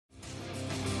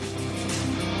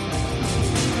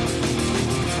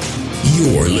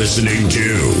You're listening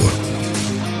to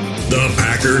the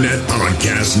Packernet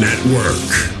Podcast Network.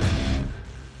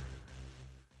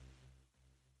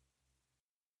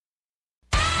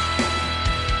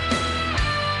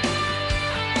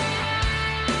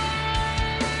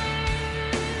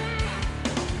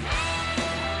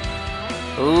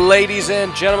 Ladies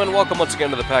and gentlemen, welcome once again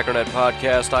to the Packernet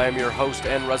Podcast. I am your host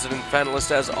and resident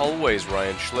fanalist, as always,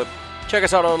 Ryan Schlip. Check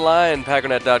us out online,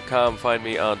 packernet.com. Find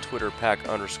me on Twitter,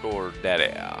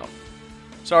 pack_daddy.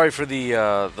 Sorry for the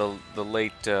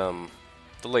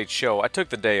late show. I took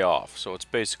the day off, so it's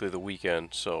basically the weekend.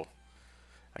 So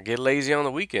I get lazy on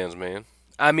the weekends, man.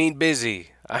 I mean busy.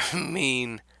 I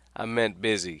meant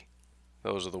busy.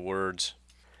 Those are the words.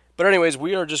 But anyways,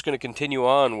 we are just going to continue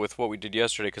on with what we did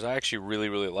yesterday because I actually really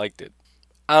liked it.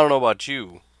 I don't know about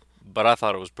you, but I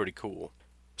thought it was pretty cool.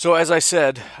 So as I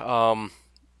said,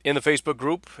 in the Facebook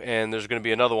group, and there's going to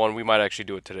be another one, we might actually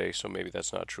do it today, so maybe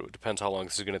that's not true. It depends how long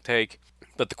this is going to take.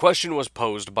 But the question was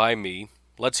posed by me.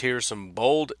 Let's hear some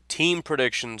bold team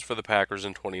predictions for the Packers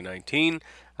in 2019.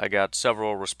 I got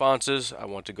several responses. I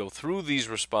want to go through these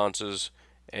responses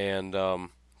and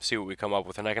see what we come up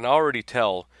with. And I can already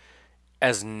tell,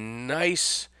 as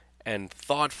nice and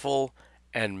thoughtful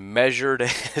and measured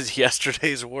as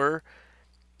yesterday's were,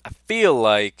 I feel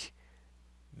like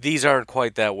these aren't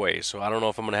quite that way, so I don't know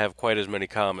if I'm going to have quite as many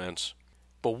comments.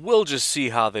 But we'll just see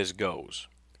how this goes.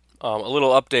 A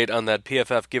little update on that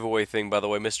PFF giveaway thing, by the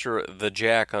way. Mr. The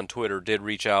Jack on Twitter did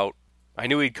reach out. I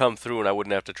knew he'd come through and I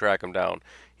wouldn't have to track him down.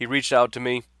 He reached out to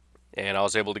me, and I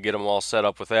was able to get him all set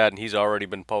up with that, and he's already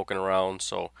been poking around,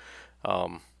 so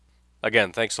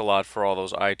again, thanks a lot for all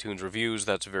those iTunes reviews.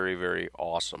 That's very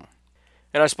awesome.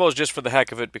 And I suppose just for the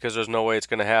heck of it, because there's no way it's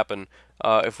going to happen,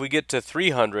 if we get to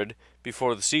 300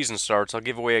 before the season starts, I'll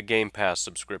give away a Game Pass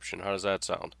subscription. How does that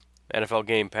sound? NFL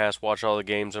Game Pass, watch all the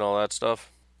games and all that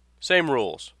stuff. Same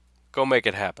rules. Go make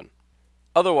it happen.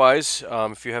 Otherwise,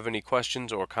 if you have any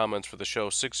questions or comments for the show,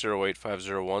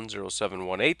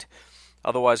 608-501-0718.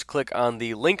 Otherwise, click on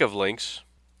the link of links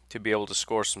to be able to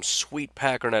score some sweet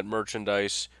Packernet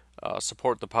merchandise,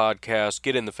 support the podcast,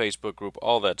 get in the Facebook group,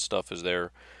 all that stuff is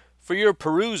there for your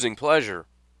perusing pleasure.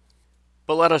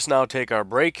 But let us now take our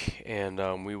break,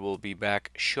 and we will be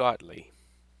back shortly.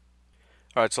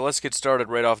 Alright, so let's get started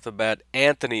right off the bat.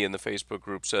 Anthony in the Facebook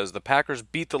group says, the Packers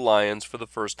beat the Lions for the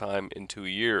first time in 2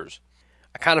 years.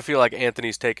 I kind of feel like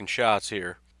Anthony's taking shots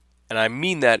here, and I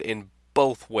mean that in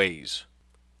both ways.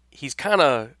 He's kind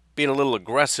of being a little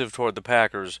aggressive toward the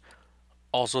Packers.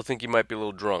 Also think he might be a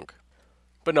little drunk.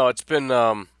 But no, it's been,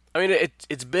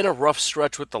 it's been a rough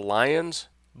stretch with the Lions,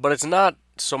 but it's not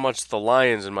so much the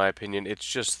Lions, in my opinion. It's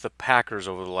just the Packers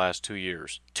over the last 2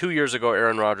 years. 2 years ago,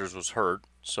 Aaron Rodgers was hurt,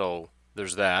 so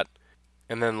there's that.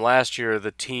 And then last year,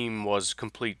 the team was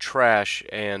complete trash,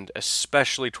 and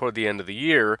especially toward the end of the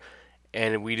year,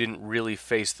 and we didn't really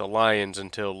face the Lions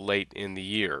until late in the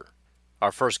year.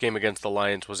 Our first game against the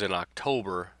Lions was in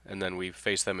October, and then we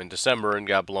faced them in December and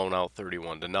got blown out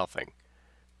 31-0.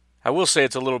 I will say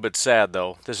it's a little bit sad,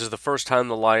 though. This is the first time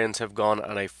the Lions have gone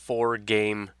on a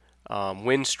 4-game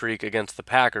win streak against the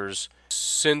Packers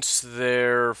since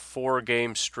their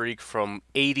 4-game streak from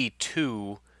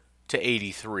 82 to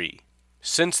 83.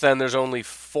 Since then, there's only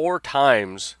 4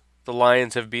 times the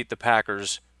Lions have beat the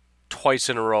Packers twice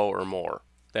in a row or more.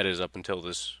 That is up until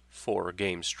this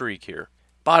 4-game streak here.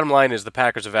 Bottom line is the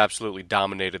Packers have absolutely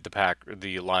dominated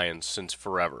the Lions since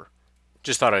forever.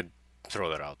 Just thought I'd throw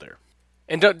that out there.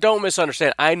 And don't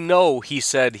misunderstand. I know he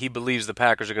said he believes the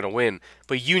Packers are going to win,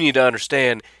 but you need to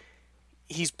understand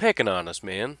he's picking on us,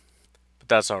 man. But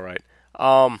that's all right.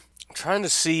 I'm trying to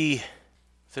see if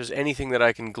there's anything that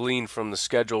I can glean from the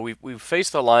schedule. We've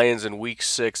faced the Lions in Week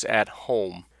 6 at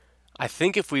home. I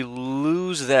think if we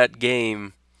lose that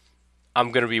game,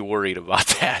 I'm going to be worried about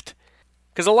that.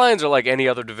 Because the Lions are like any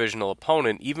other divisional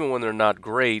opponent. Even when they're not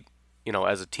great,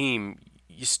 as a team,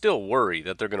 you still worry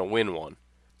that they're going to win one.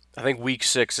 I think Week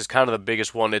 6 is kind of the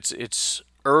biggest one. It's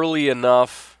early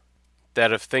enough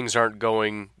that if things aren't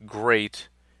going great,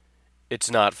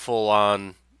 it's not full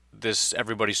on this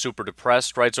everybody's super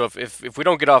depressed, right? So if we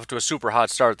don't get off to a super hot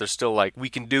start, they're still like, we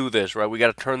can do this, right? We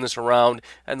got to turn this around,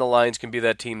 and the Lions can be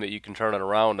that team that you can turn it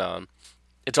around on.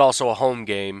 It's also a home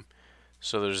game,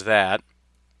 so there's that.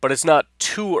 But it's not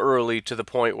too early to the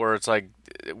point where it's like,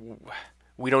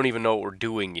 we don't even know what we're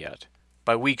doing yet.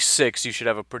 By Week 6, you should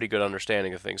have a pretty good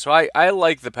understanding of things. So I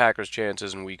like the Packers'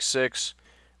 chances in Week 6.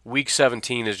 Week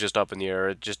 17 is just up in the air.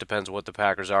 It just depends what the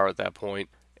Packers are at that point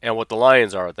and what the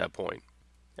Lions are at that point.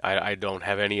 I don't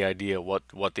have any idea what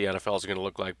the NFL is going to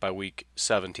look like by Week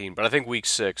 17, but I think Week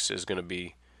 6 is going to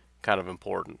be kind of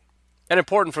important. and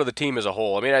important for the team as a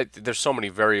whole. I mean, there's so many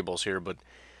variables here, but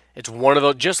it's one of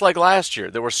those, just like last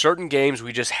year, there were certain games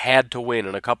we just had to win,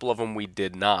 and a couple of them we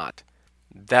did not.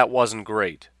 That wasn't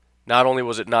great. Not only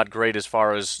was it not great as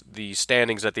far as the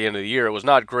standings at the end of the year, it was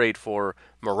not great for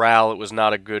morale, it was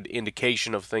not a good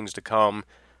indication of things to come,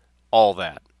 all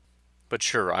that. But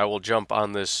sure, I will jump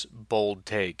on this bold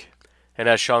take. And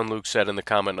as Sean Luke said in the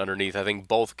comment underneath, I think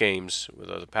both games, with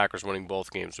the Packers winning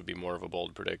both games, would be more of a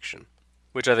bold prediction,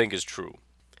 which I think is true.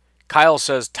 Kyle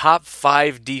says top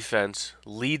 5 defense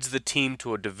leads the team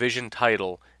to a division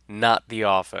title, not the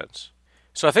offense.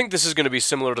 So I think this is going to be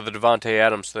similar to the Davante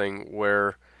Adams thing,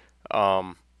 where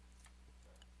I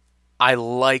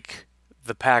like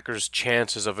the Packers'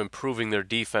 chances of improving their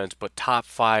defense, but top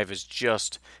 5 is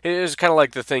just... It is kind of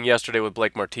like the thing yesterday with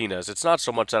Blake Martinez. It's not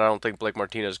so much that I don't think Blake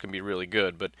Martinez can be really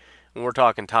good, but when we're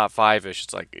talking top 5-ish,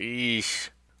 it's like, eesh,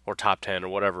 or top 10, or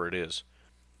whatever it is.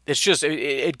 It's just,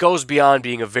 it goes beyond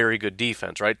being a very good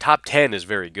defense, right? Top 10 is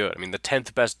very good. I mean, the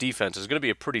 10th best defense is going to be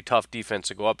a pretty tough defense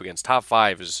to go up against. Top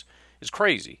 5 is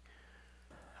crazy.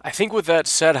 I think with that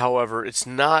said, however, it's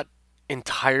not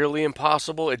entirely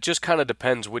impossible. It just kind of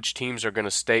depends which teams are going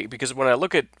to stay. Because when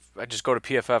I just go to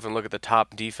PFF and look at the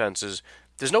top defenses,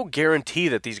 there's no guarantee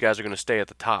that these guys are going to stay at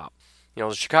the top. You know,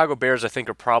 the Chicago Bears, I think,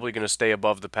 are probably going to stay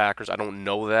above the Packers. I don't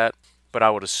know that, but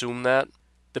I would assume that.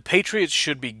 The Patriots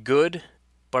should be good,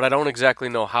 but I don't exactly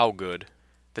know how good.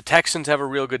 The Texans have a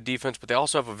real good defense, but they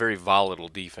also have a very volatile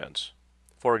defense.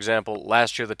 For example,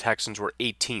 last year the Texans were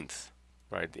 18th,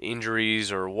 right? The injuries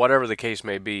or whatever the case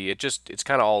may be, it's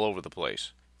kind of all over the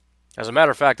place. As a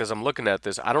matter of fact, as I'm looking at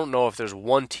this, I don't know if there's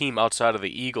one team outside of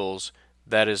the Eagles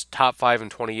that is top 5 in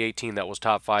 2018 that was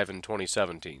top 5 in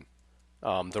 2017.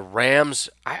 The Rams,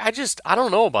 I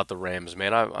don't know about the Rams,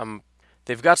 man.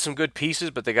 They've got some good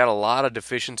pieces, but they got a lot of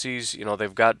deficiencies. You know,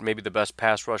 they've got maybe the best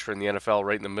pass rusher in the NFL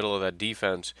right in the middle of that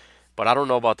defense. But I don't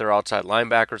know about their outside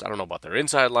linebackers. I don't know about their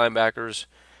inside linebackers.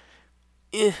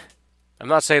 I'm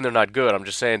not saying they're not good. I'm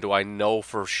just saying, do I know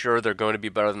for sure they're going to be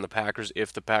better than the Packers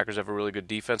if the Packers have a really good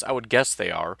defense? I would guess they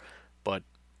are, but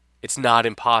it's not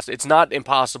impossible. It's not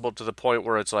impossible to the point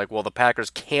where it's like, well, the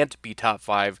Packers can't be top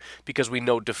 5 because we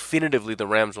know definitively the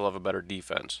Rams will have a better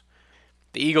defense.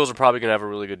 The Eagles are probably going to have a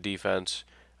really good defense.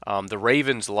 The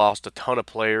Ravens lost a ton of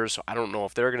players, so I don't know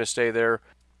if they're going to stay there.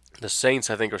 The Saints,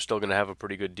 I think, are still going to have a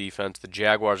pretty good defense. The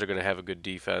Jaguars are going to have a good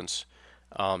defense.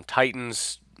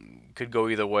 Titans could go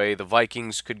either way. The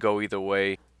Vikings could go either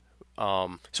way.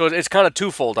 So it's kind of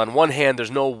twofold. On one hand,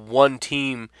 there's no one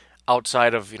team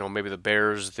outside of, maybe the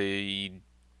Bears, the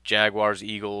Jaguars,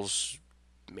 Eagles,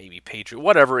 maybe Patriots,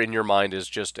 whatever in your mind is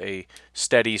just a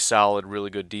steady, solid, really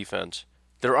good defense.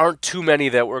 There aren't too many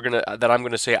that I'm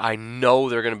gonna say I know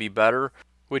they're gonna be better,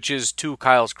 which is to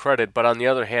Kyle's credit. But on the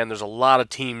other hand, there's a lot of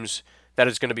teams that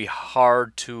it's gonna be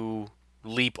hard to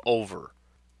leap over.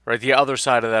 Right? The other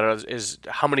side of that is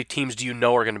how many teams do you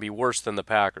know are gonna be worse than the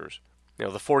Packers? The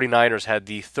 49ers had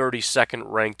the 32nd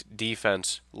ranked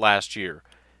defense last year.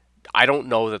 I don't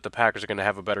know that the Packers are going to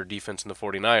have a better defense than the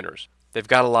 49ers. They've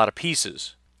got a lot of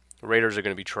pieces. The Raiders are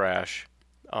going to be trash.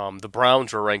 The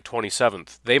Browns are ranked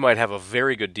 27th. They might have a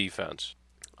very good defense.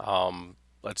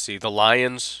 Let's see. The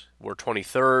Lions were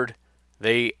 23rd.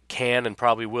 They can and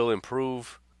probably will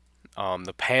improve.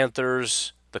 The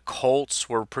Panthers, the Colts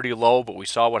were pretty low, but we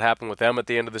saw what happened with them at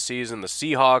the end of the season. The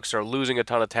Seahawks are losing a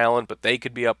ton of talent, but they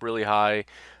could be up really high.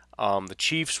 The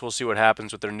Chiefs, we'll see what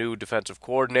happens with their new defensive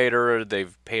coordinator.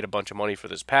 They've paid a bunch of money for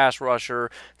this pass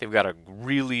rusher. They've got a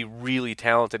really, really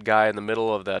talented guy in the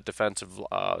middle of that defensive,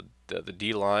 the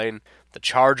D-line. The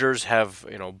Chargers have,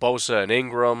 Bosa and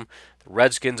Ingram. The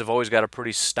Redskins have always got a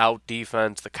pretty stout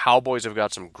defense. The Cowboys have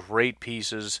got some great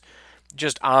pieces.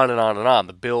 Just on and on and on.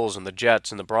 The Bills and the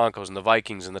Jets and the Broncos and the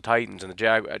Vikings and the Titans and the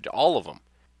Jaguars, all of them.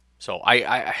 So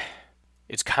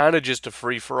it's kind of just a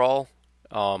free-for-all.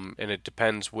 And it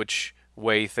depends which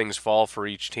way things fall for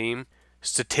each team.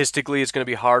 Statistically, it's going to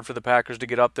be hard for the Packers to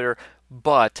get up there,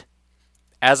 but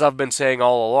as I've been saying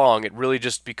all along, it really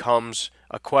just becomes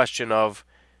a question of,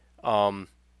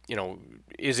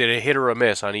 is it a hit or a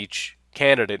miss on each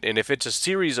candidate? And if it's a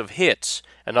series of hits,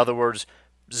 in other words,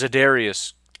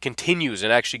 Za'Darius continues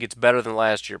and actually gets better than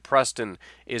last year, Preston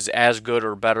is as good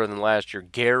or better than last year,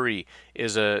 Gary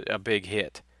is a big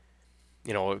hit.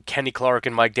 Kenny Clark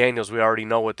and Mike Daniels, we already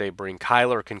know what they bring.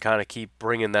 Kyler can kind of keep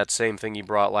bringing that same thing he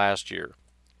brought last year.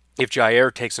 If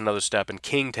Jair takes another step and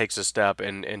King takes a step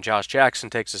and Josh Jackson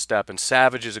takes a step and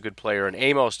Savage is a good player and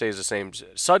Amos stays the same,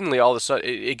 suddenly all of a sudden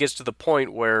it gets to the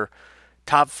point where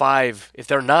top 5, if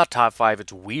they're not top 5,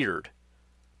 it's weird.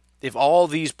 If all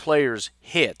these players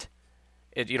hit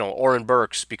Oren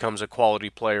Burks becomes a quality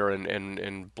player,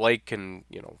 and Blake can,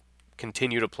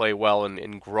 continue to play well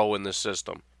and grow in this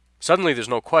system. Suddenly, there's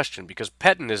no question because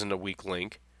Pettine isn't a weak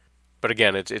link. But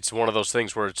again, it's one of those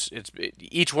things where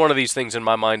each one of these things in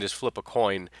my mind is flip a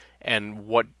coin, and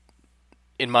what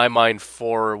in my mind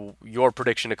for your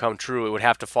prediction to come true, it would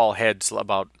have to fall heads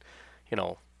about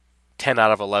 10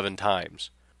 out of 11 times,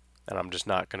 and I'm just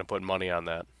not going to put money on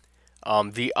that.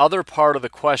 The other part of the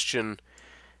question,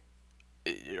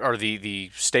 or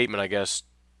the statement, I guess,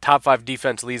 top 5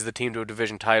 defense leads the team to a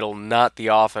division title, not the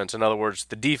offense. In other words,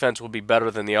 the defense will be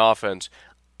better than the offense.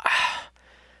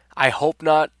 I hope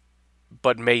not,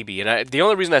 but maybe. And the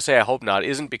only reason I say I hope not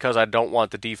isn't because I don't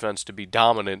want the defense to be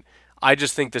dominant. I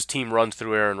just think this team runs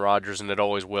through Aaron Rodgers, and it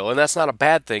always will. And that's not a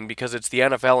bad thing because it's the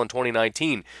NFL in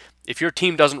 2019. If your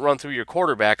team doesn't run through your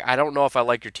quarterback, I don't know if I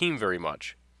like your team very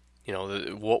much.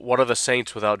 What are the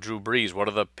Saints without Drew Brees? What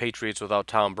are the Patriots without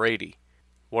Tom Brady?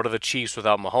 What are the Chiefs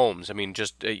without Mahomes? I mean,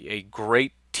 just a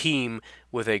great team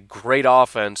with a great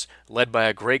offense led by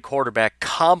a great quarterback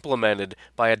complemented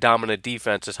by a dominant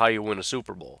defense is how you win a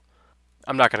Super Bowl.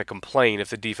 I'm not going to complain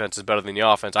if the defense is better than the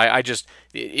offense.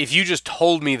 If you just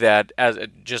told me that as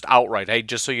just outright, hey,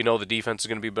 just so you know the defense is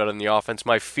going to be better than the offense,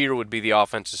 my fear would be the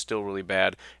offense is still really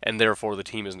bad, and therefore the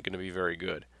team isn't going to be very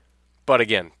good. But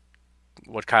again,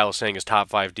 what Kyle is saying is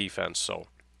top 5 defense, so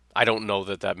I don't know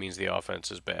that means the offense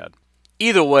is bad.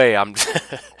 Either way,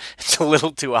 it's a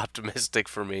little too optimistic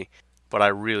for me, but I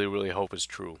really, really hope it's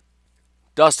true.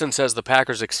 Dustin says the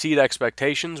Packers exceed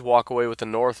expectations, walk away with the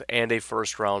North and a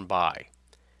first-round bye.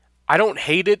 I don't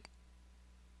hate it,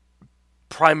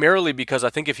 primarily because I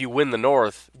think if you win the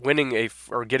North, getting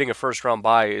a first-round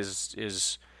bye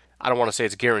is I don't want to say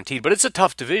it's guaranteed, but it's a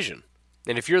tough division.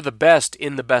 And if you're the best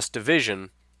in the best division,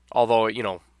 although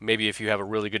maybe if you have a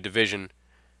really good division,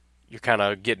 you're kind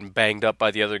of getting banged up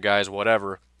by the other guys,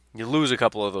 whatever. You lose a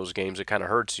couple of those games, it kind of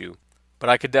hurts you. But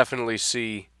I could definitely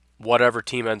see whatever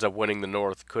team ends up winning the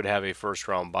North could have a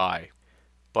first-round bye.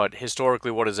 But historically,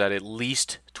 what is that? At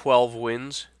least 12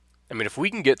 wins? I mean, if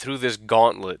we can get through this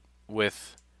gauntlet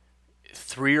with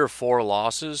 3 or 4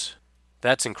 losses,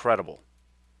 that's incredible.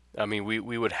 I mean,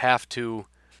 we would have to...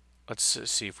 Let's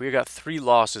see. If we got 3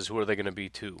 losses, who are they going to be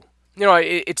to?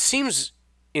 It seems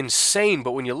insane,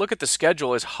 but when you look at the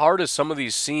schedule, as hard as some of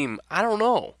these seem, I don't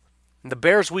know. The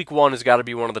Bears Week 1 has got to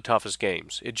be one of the toughest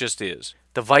games. It just is.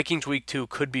 The Vikings Week 2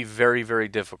 could be very, very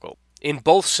difficult. In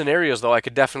both scenarios, though, I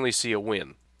could definitely see a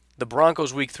win. The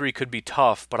Broncos Week 3 could be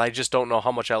tough, but I just don't know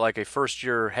how much I like a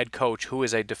first-year head coach who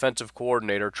is a defensive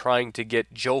coordinator trying to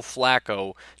get Joe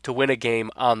Flacco to win a game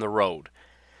on the road.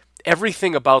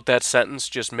 Everything about that sentence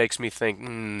just makes me think,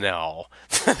 no.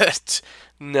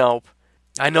 Nope.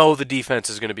 I know the defense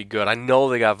is going to be good. I know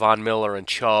they got Von Miller and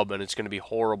Chubb, and it's going to be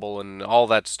horrible and all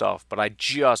that stuff, but I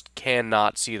just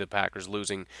cannot see the Packers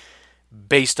losing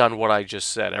based on what I just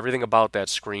said. Everything about that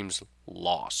screams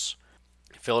loss.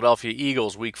 Philadelphia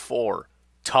Eagles, Week 4.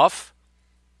 Tough,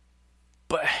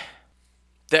 but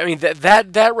I mean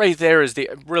that right there is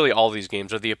really all these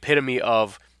games are the epitome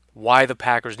of why the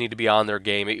Packers need to be on their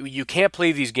game. You can't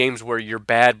play these games where you're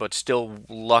bad but still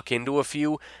luck into a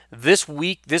few. This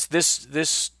week,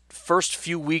 this first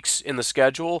few weeks in the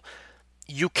schedule,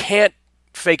 you can't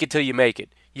fake it till you make it.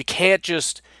 You can't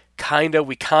just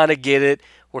we kind of get it.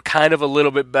 We're kind of a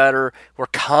little bit better. We're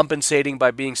compensating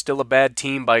by being still a bad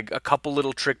team by a couple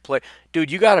little trick play. Dude,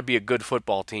 you got to be a good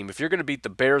football team. If you're going to beat the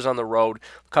Bears on the road,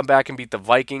 come back and beat the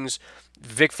Vikings,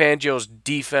 Vic Fangio's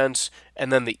defense,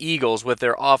 and then the Eagles with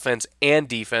their offense and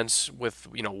defense with,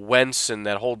 Wentz and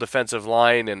that whole defensive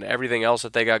line and everything else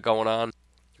that they got going on,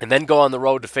 and then go on the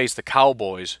road to face the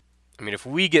Cowboys. I mean, if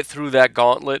we get through that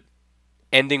gauntlet,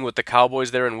 ending with the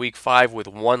Cowboys there in Week 5 with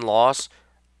 1 loss,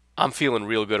 I'm feeling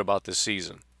real good about this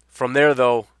season. From there,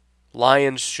 though,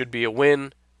 Lions should be a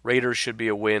win. Raiders should be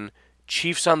a win.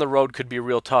 Chiefs on the road could be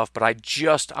real tough, but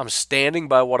I'm standing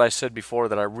by what I said before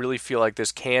that I really feel like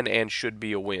this can and should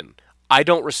be a win. I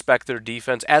don't respect their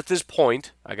defense. At this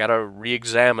point, I got to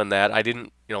re-examine that.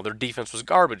 Their defense was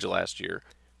garbage last year.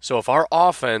 So if our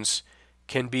offense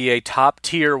can be a top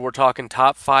tier, we're talking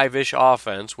top 5-ish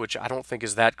offense, which I don't think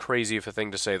is that crazy of a thing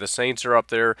to say. The Saints are up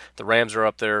there, the Rams are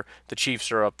up there, the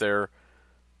Chiefs are up there.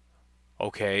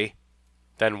 Okay,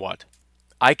 then what?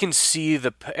 I can see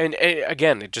and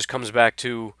again, it just comes back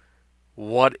to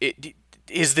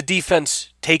is the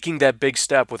defense taking that big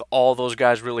step with all those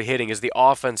guys really hitting? Is the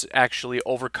offense actually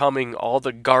overcoming all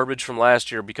the garbage from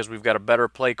last year because we've got a better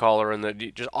play caller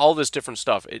and just all this different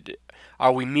stuff?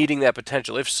 Are we meeting that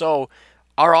potential? If so,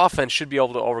 our offense should be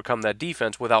able to overcome that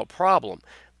defense without problem.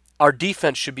 Our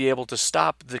defense should be able to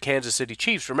stop the Kansas City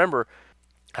Chiefs. Remember,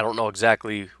 I don't know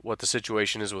exactly what the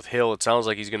situation is with Hill. It sounds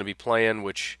like he's going to be playing,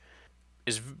 which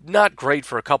is not great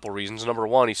for a couple reasons. Number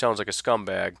one, he sounds like a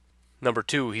scumbag. Number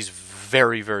two, he's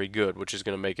very, very good, which is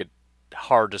going to make it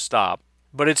hard to stop.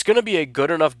 But it's going to be a good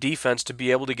enough defense to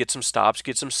be able to get some stops,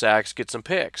 get some sacks, get some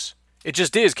picks. It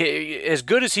just is. As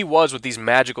good as he was with these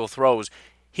magical throws,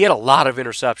 he had a lot of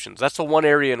interceptions. That's the one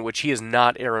area in which he is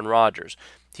not Aaron Rodgers.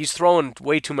 He's throwing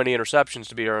way too many interceptions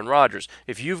to be Aaron Rodgers.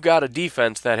 If you've got a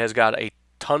defense that has got a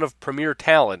ton of premier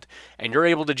talent and you're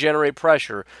able to generate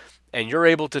pressure and you're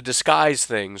able to disguise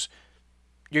things,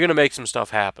 you're going to make some stuff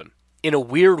happen. In a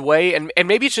weird way, and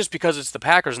maybe it's just because it's the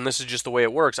Packers and this is just the way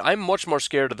it works, I'm much more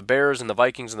scared of the Bears and the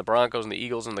Vikings and the Broncos and the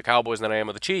Eagles and the Cowboys than I am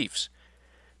of the Chiefs.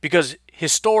 Because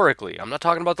historically, I'm not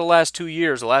talking about the last 2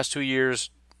 years. The last 2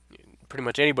 years, pretty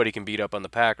much anybody can beat up on the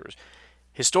Packers.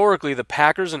 Historically, the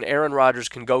Packers and Aaron Rodgers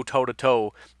can go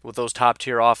toe-to-toe with those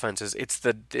top-tier offenses. It's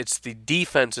the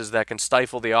defenses that can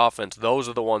stifle the offense. Those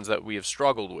are the ones that we have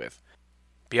struggled with.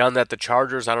 Beyond that, the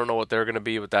Chargers, I don't know what they're going to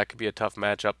be, but that could be a tough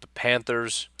matchup. The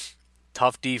Panthers,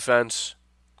 tough defense,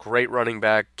 great running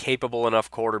back, capable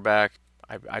enough quarterback.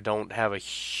 I don't have a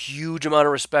huge amount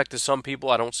of respect to some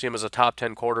people. I don't see him as a top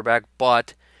 10 quarterback,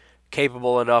 but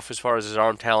capable enough as far as his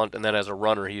arm talent, and then as a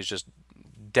runner, he's just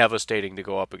devastating to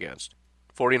go up against.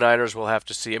 49ers will have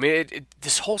to see. I mean,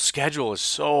 this whole schedule is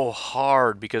so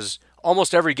hard because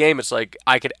almost every game it's like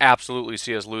I could absolutely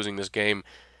see us losing this game,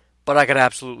 but I could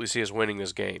absolutely see us winning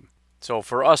this game. So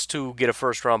for us to get a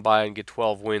first round bye and get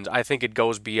 12 wins, I think it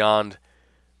goes beyond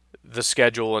the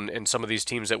schedule and some of these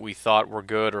teams that we thought were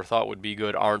good or thought would be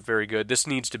good aren't very good. This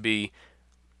needs to be,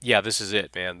 yeah, this is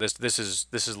it, man. This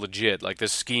is legit. Like,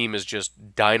 this scheme is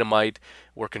just dynamite.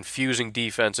 We're confusing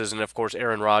defenses, and of course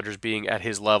Aaron Rodgers being at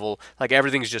his level, like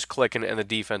everything's just clicking, and the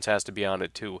defense has to be on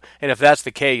it too. And if that's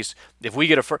the case, if we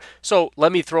get a so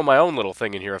let me throw my own little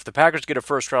thing in here. If the Packers get a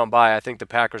first round bye, I think the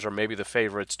Packers are maybe the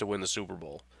favorites to win the Super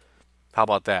Bowl. How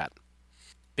about that?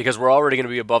 Because we're already going to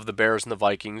be above the Bears and the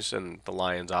Vikings and the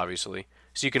Lions, obviously.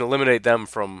 So you can eliminate them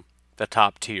from the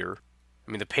top tier.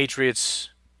 I mean, the Patriots,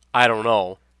 I don't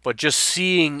know. But just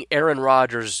seeing Aaron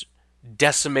Rodgers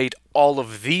decimate all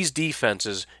of these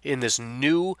defenses in this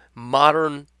new,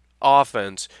 modern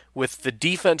offense, with the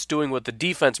defense doing what the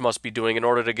defense must be doing in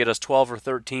order to get us 12 or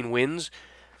 13 wins,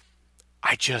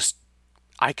 yes,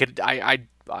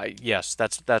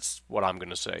 that's what I'm going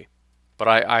to say. But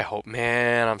I hope,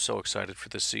 man, I'm so excited for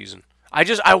this season.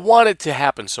 I want it to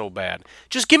happen so bad.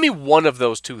 Just give me one of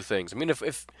those two things. I mean,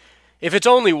 if it's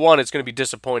only one, it's going to be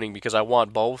disappointing because I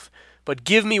want both. But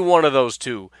give me one of those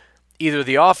two. Either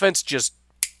the offense just,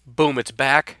 boom, it's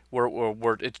back.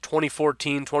 It's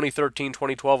 2014, 2013,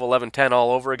 2012, 11, 10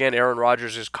 all over again. Aaron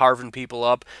Rodgers is carving people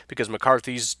up because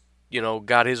McCarthy's,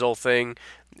 got his whole thing.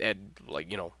 And,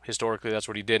 historically that's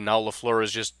what he did. Now LaFleur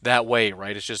is just that way,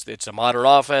 right? It's a modern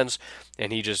offense,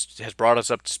 and he just has brought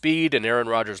us up to speed, and Aaron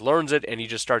Rodgers learns it, and he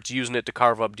just starts using it to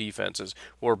carve up defenses.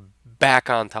 We're back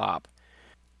on top.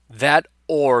 That,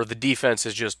 or the defense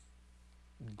is just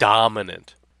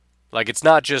dominant. Like, it's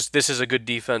not just this is a good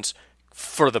defense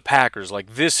for the Packers.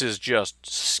 Like, this is just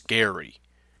scary.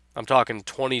 I'm talking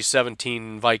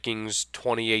 2017 Vikings,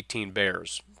 2018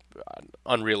 Bears.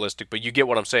 Unrealistic, but you get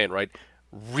what I'm saying, right?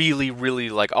 Really, really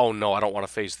like, oh no, I don't want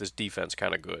to face this defense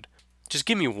kind of good. Just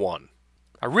give me one.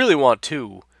 I really want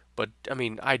two, but I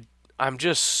mean, I'm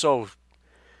just so...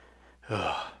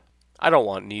 I don't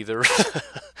want neither.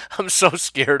 I'm so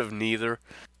scared of neither.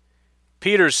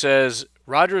 Peter says,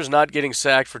 Rodgers not getting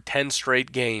sacked for 10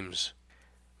 straight games.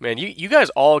 Man, you guys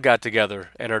all got together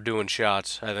and are doing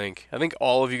shots, I think. I think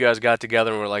all of you guys got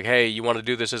together and were like, hey, you want to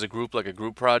do this as a group, like a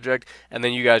group project? And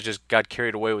then you guys just got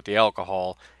carried away with the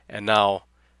alcohol, and now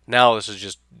this has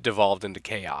just devolved into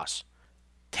chaos.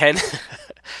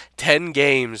 10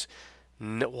 games.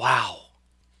 Wow.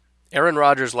 Aaron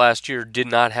Rodgers last year did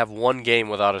not have one game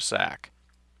without a sack.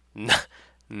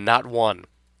 Not one.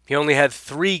 He only had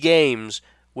 3 games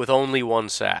with only 1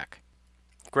 sack.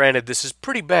 Granted, this is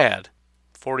pretty bad.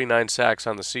 49 sacks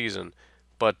on the season.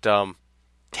 But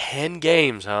 10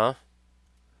 games, huh?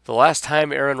 The last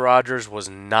time Aaron Rodgers was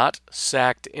not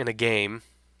sacked in a game,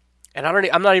 and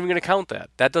I'm not even going to count that.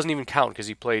 That doesn't even count because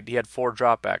he had 4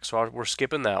 dropbacks, so we're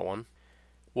skipping that one.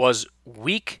 Was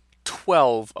week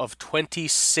 12 of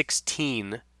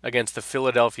 2016 against the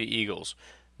Philadelphia Eagles.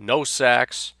 No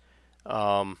sacks.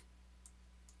 In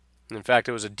fact,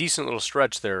 it was a decent little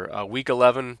stretch there. Week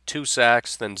 11, 2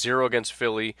 sacks, then 0 against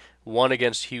Philly, 1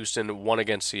 against Houston, 1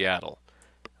 against Seattle.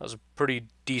 That was a pretty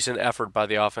decent effort by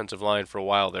the offensive line for a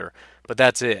while there. But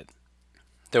that's it.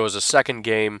 There was a second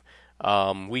game,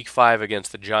 week 5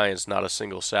 against the Giants, not a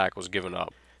single sack was given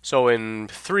up. So in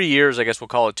 3 years, I guess we'll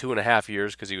call it 2.5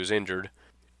 years because he was injured.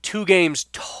 2 games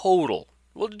total.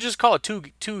 We'll just call it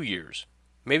two years.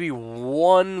 Maybe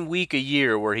 1 week a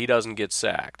year where he doesn't get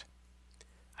sacked.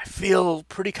 I feel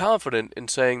pretty confident in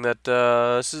saying that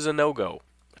this is a no-go.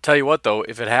 I tell you what, though,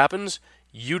 if it happens,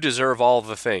 you deserve all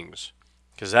the things,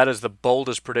 because that is the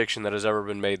boldest prediction that has ever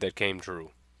been made that came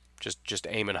true. Just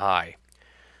aiming high.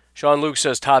 Sean Luke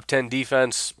says top 10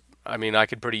 defense. I mean, I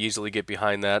could pretty easily get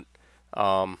behind that.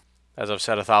 As I've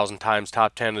said 1,000 times,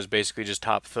 top 10 is basically just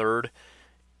top third.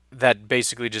 That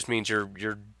basically just means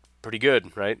you're pretty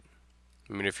good, right?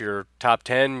 I mean, if you're top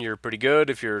 10, you're pretty good.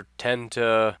 If you're 10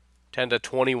 to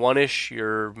 21-ish,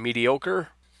 you're mediocre.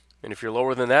 And if you're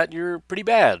lower than that, you're pretty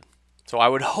bad. So I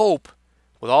would hope,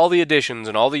 with all the additions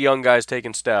and all the young guys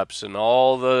taking steps and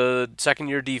all the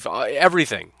second-year defense,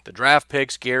 everything, the draft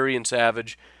picks, Gary and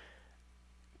Savage,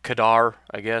 Kadar,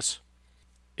 I guess.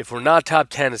 If we're not top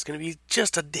 10, it's going to be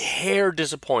just a hair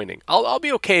disappointing. I'll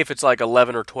be okay if it's like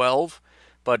 11 or 12,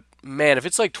 but man, if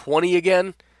it's like 20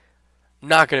 again,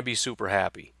 not going to be super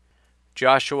happy.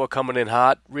 Joshua coming in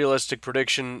hot. Realistic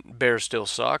prediction: Bears still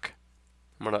suck.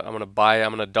 I'm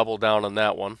gonna double down on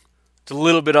that one. It's a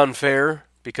little bit unfair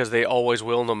because they always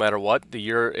will, no matter what. The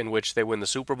year in which they win the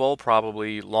Super Bowl,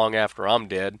 probably long after I'm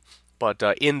dead, but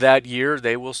in that year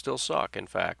they will still suck. In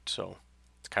fact, so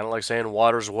it's kind of like saying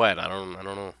water's wet. I don't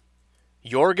know.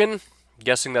 Jorgen,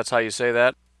 guessing that's how you say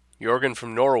that. Jorgen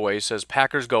from Norway says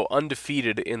Packers go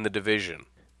undefeated in the division.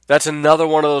 That's another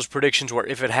one of those predictions where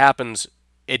if it happens,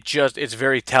 it's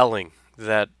very telling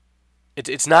that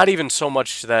it's not even so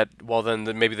much that, well, then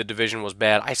maybe the division was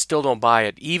bad. I still don't buy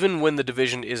it. Even when the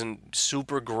division isn't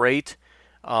super great,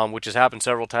 which has happened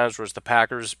several times where it's the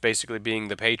Packers basically being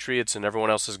the Patriots and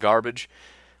everyone else is garbage,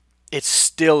 it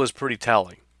still is pretty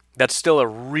telling. That's still a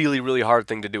really, really hard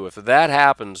thing to do. If that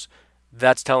happens,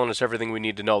 that's telling us everything we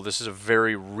need to know. This is a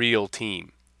very real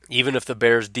team. Even if the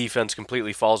Bears' defense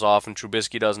completely falls off and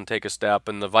Trubisky doesn't take a step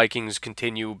and the Vikings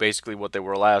continue basically what they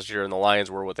were last year and the Lions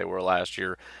were what they were last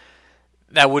year,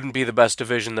 that wouldn't be the best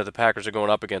division that the Packers are going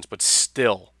up against. But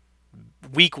still,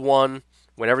 week one,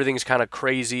 when everything's kind of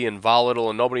crazy and volatile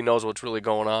and nobody knows what's really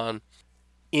going on,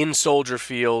 in Soldier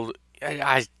Field,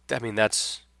 I mean,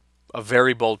 that's a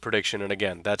very bold prediction. And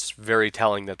again, that's very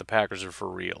telling that the Packers are for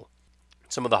real.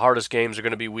 Some of the hardest games are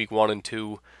going to be week 1 and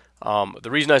 2. The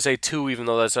reason I say 2, even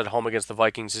though that's at home against the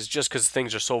Vikings, is just because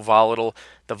things are so volatile.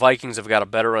 The Vikings have got a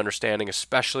better understanding,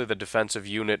 especially the defensive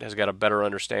unit has got a better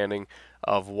understanding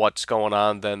of what's going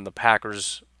on than the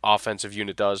Packers' offensive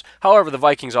unit does. However, the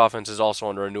Vikings' offense is also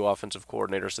under a new offensive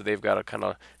coordinator, so they've got to kind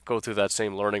of go through that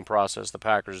same learning process the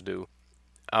Packers do.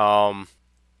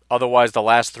 Otherwise, the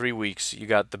last 3 weeks, you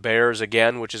got the Bears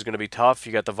again, which is going to be tough.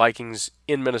 You got the Vikings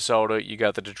in Minnesota. You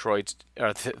got the Detroits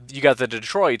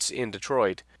in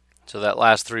Detroit. So that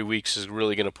last 3 weeks is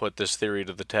really going to put this theory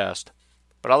to the test.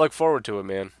 But I look forward to it,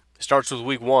 man. It starts with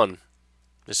week 1.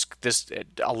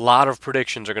 A lot of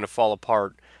predictions are going to fall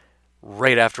apart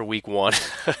right after week 1.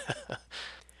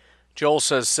 Joel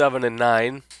says 7 and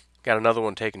 9. Got another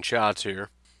one taking shots here.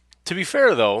 To be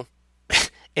fair, though,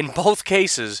 in both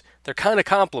cases, they're kind of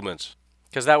compliments,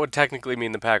 because that would technically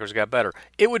mean the Packers got better.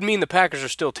 It would mean the Packers are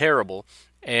still terrible,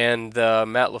 and the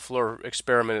Matt LaFleur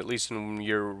experiment, at least in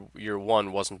year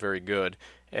 1, wasn't very good,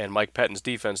 and Mike Pettine's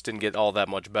defense didn't get all that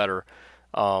much better.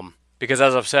 Because,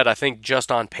 as I've said, I think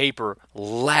just on paper,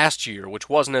 last year, which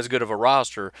wasn't as good of a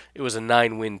roster, it was a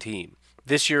 9-win team.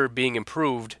 This year being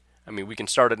improved, I mean, we can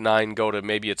start at 9, go to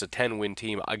maybe it's a 10-win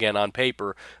team, again, on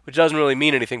paper, which doesn't really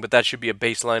mean anything, but that should be a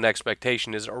baseline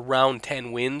expectation, is around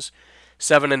 10 wins.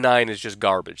 7 and 9 is just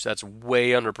garbage. That's way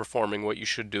underperforming what you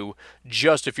should do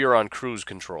just if you're on cruise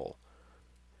control.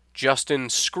 Justin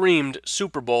screamed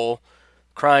Super Bowl,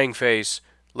 crying face,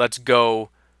 let's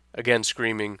go, again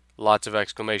screaming, lots of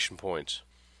exclamation points.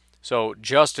 So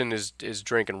Justin is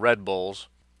drinking Red Bulls.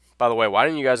 By the way, why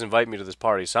didn't you guys invite me to this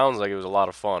party? Sounds like it was a lot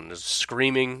of fun. There's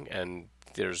screaming and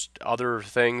there's other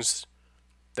things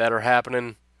that are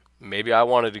happening. Maybe I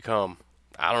wanted to come.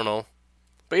 I don't know.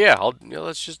 But yeah,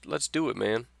 let's do it,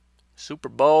 man. Super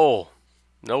Bowl.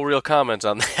 No real comments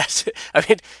on that. I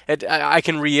mean, I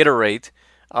can reiterate.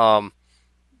 Aaron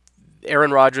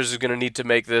Rodgers is going to need to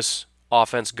make this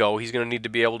offense go. He's going to need to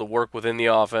be able to work within the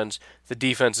offense. The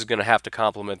defense is going to have to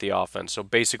complement the offense. So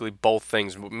basically both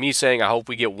things. Me saying I hope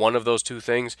we get one of those two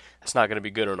things, that's not going to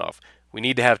be good enough. We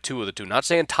need to have two of the two. Not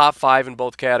saying top 5 in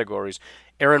both categories.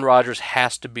 Aaron Rodgers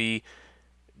has to be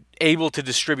able to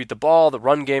distribute the ball. The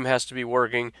run game has to be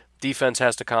working. Defense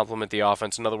has to complement the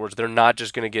offense. In other words, they're not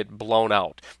just going to get blown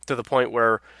out to the point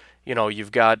where,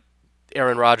 you've got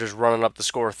Aaron Rodgers running up the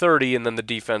score 30, and then the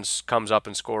defense comes up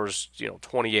and scores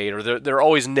 28, or they're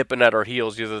always nipping at our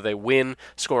heels. Either they win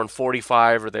scoring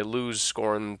 45, or they lose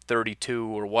scoring 32,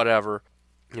 or whatever.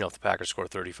 If the Packers score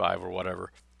 35 or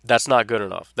whatever. That's not good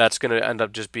enough. That's going to end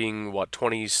up just being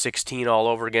 2016 all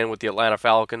over again with the Atlanta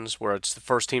Falcons, where it's the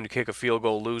first team to kick a field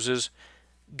goal loses.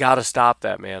 Got to stop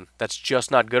that, man. That's just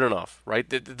not good enough, right?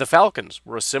 The Falcons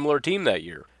were a similar team that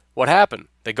year. What happened?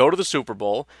 They go to the Super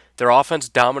Bowl, their offense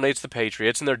dominates the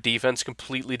Patriots, and their defense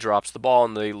completely drops the ball,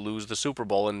 and they lose the Super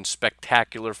Bowl in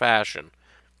spectacular fashion.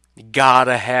 You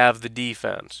gotta have the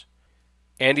defense.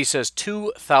 Andy says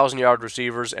 2 1,000-yard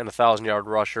receivers and a 1,000-yard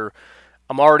rusher.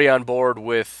 I'm already on board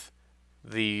with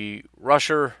the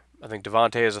rusher. I think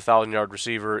Davante as a 1,000-yard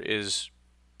receiver is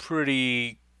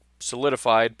pretty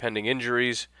solidified pending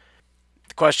injuries.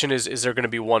 The question is there going to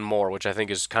be one more, which I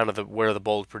think is kind of where the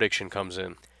bold prediction comes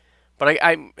in. But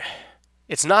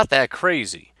it's not that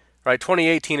crazy, right?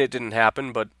 2018 it didn't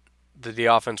happen, but the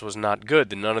offense was not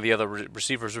good. None of the other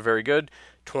receivers were very good.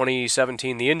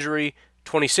 2017 the injury.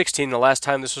 2016 the last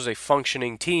time this was a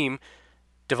functioning team.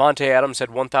 Davante Adams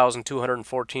had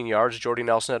 1,214 yards. Jordy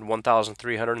Nelson had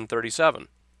 1,337.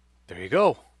 There you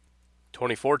go.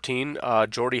 2014,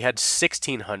 Jordy had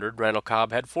 1,600. Randall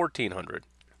Cobb had 1,400.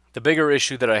 The bigger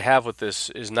issue that I have with this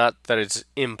is not that it's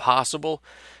impossible.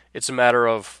 It's a matter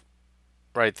of,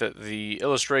 right, the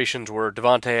illustrations were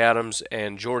Davante Adams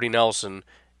and Jordy Nelson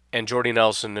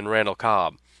and Randall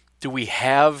Cobb. Do we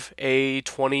have a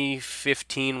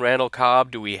 2015 Randall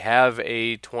Cobb? Do we have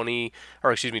a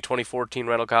 2014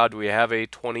 Randall Cobb? Do we have a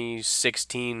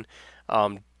 2016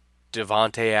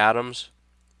 Davante Adams?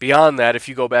 Beyond that, if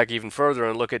you go back even further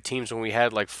and look at teams when we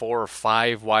had like 4 or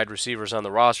 5 wide receivers on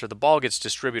the roster, the ball gets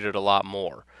distributed a lot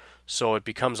more. So it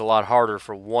becomes a lot harder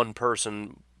for one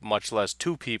person, much less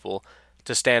 2 people,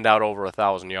 to stand out over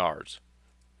 1,000 yards.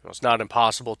 It's not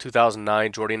impossible.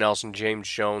 2009, Jordy Nelson, James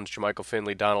Jones, Jermichael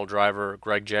Finley, Donald Driver,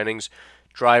 Greg Jennings.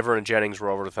 Driver and Jennings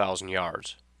were over 1,000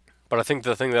 yards. But I think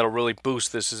the thing that'll really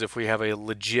boost this is if we have a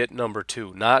legit number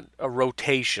 2, not a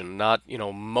rotation, not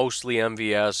mostly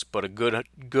MVS, but a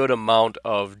good amount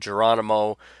of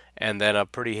Geronimo, and then a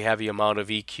pretty heavy amount of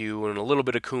EQ and a little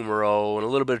bit of Kumaro and a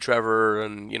little bit of Trevor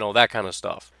and that kind of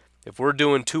stuff. If we're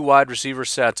doing 2 wide receiver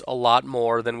sets a lot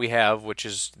more than we have, which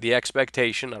is the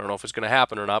expectation, I don't know if it's going to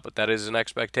happen or not, but that is an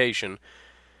expectation,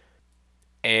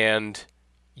 and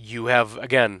you have,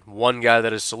 again, one guy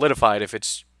that is solidified, if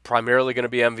it's primarily going to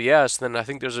be MVS, then I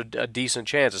think there's a decent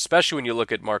chance, especially when you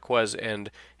look at Marquez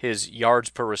and his yards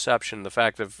per reception, the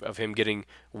fact of him getting,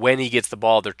 when he gets the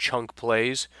ball, their chunk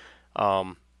plays,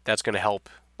 that's going to help,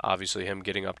 obviously, him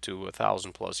getting up to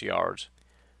 1,000-plus yards.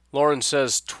 Lauren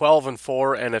says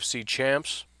 12-4 NFC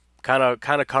champs. Kind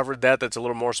of covered that. That's a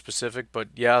little more specific, but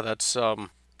yeah, that's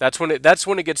when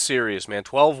it gets serious, man.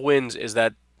 12 wins is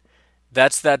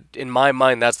that's in my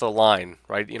mind. That's the line,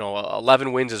 right?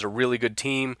 11 wins is a really good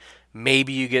team.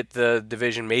 Maybe you get the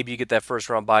division. Maybe you get that first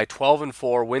round bye.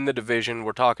 12-4, win the division.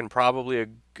 We're talking probably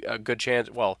a good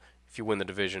chance. Well, if you win the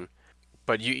division,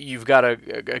 but you've got a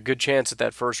good chance at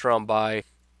that first round bye.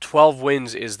 12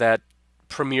 wins is that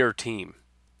premier team.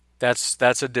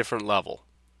 That's a different level.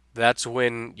 That's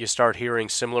when you start hearing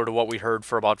similar to what we heard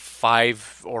for about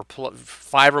 5 or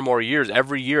more years.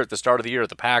 Every year at the start of the year,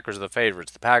 the Packers are the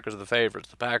favorites. The Packers are the favorites.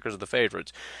 The Packers are the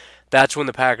favorites. That's when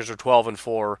the Packers are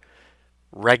 12-4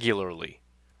 regularly,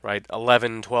 right?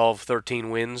 11, 12,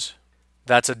 13 wins.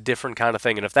 That's a different kind of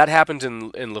thing. And if that happens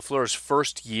in LaFleur's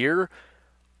first year,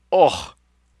 now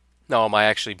am I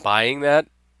actually buying that?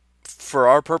 For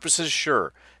our purposes,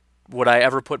 sure. Would I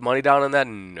ever put money down on that?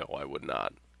 No, I would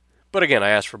not. But again, I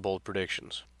asked for bold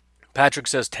predictions. Patrick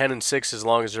says 10-6 as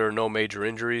long as there are no major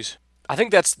injuries. I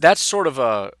think that's sort of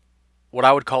what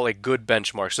I would call a good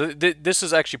benchmark. So this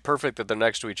is actually perfect that they're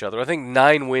next to each other. I think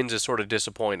 9 wins is sort of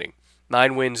disappointing.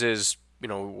 9 wins is,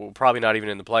 we're probably not even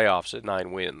in the playoffs at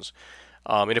 9 wins.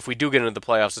 And if we do get into the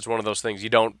playoffs, it's one of those things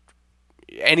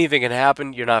anything can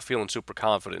happen, you're not feeling super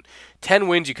confident. 10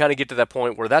 wins, you kind of get to that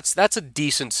point where that's a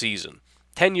decent season.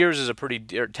 10 wins is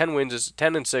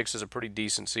 10-6 is a pretty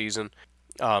decent season.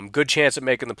 Good chance at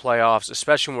making the playoffs,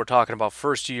 especially when we're talking about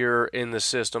first year in the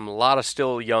system. A lot of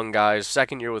still young guys.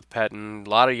 Second year with Pettine, a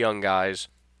lot of young guys.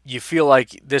 You feel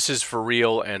like this is for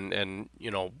real, and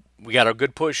we got a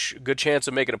good chance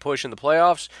of making a push in the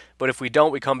playoffs. But if we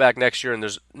don't, we come back next year, and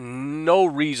there's no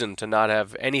reason to not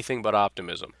have anything but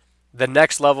optimism. The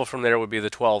next level from there would be the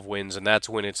 12 wins, and that's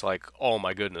when it's like, oh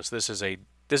my goodness, this is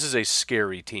a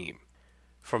scary team.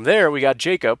 From there, we got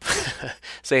Jacob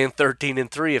saying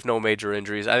 13-3 if no major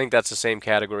injuries. I think that's the same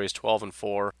category as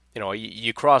 12-4.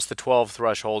 You cross the 12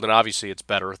 threshold, and obviously it's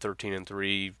better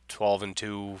 13-3,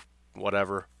 12-2,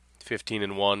 whatever,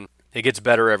 15-1. It gets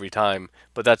better every time,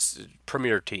 but that's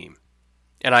premier team.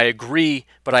 And I agree,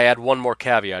 but I add one more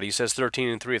caveat. He says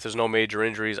 13-3 if there's no major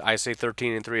injuries. I say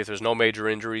 13-3 if there's no major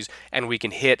injuries, and we can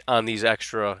hit on these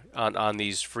on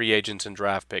these free agents and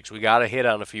draft picks. We got to hit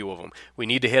on a few of them. We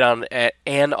need to hit on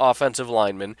an offensive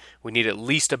lineman. We need at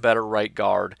least a better right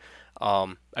guard.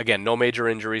 Again, no major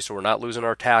injuries, so we're not losing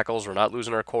our tackles. We're not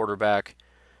losing our quarterback.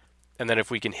 And then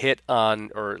if we can hit on,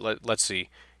 or let's see,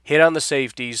 hit on the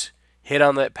safeties, hit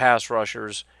on the pass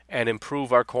rushers, and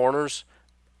improve our corners,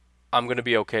 I'm going to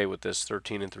be okay with this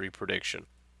 13-3 prediction.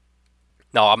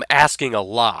 Now, I'm asking a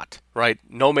lot, right?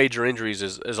 No major injuries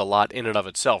is a lot in and of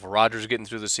itself. Rodgers getting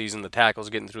through the season, the tackles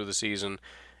getting through the season,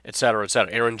 et cetera, et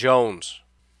cetera. Aaron Jones.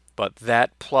 But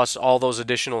that plus all those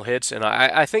additional hits, and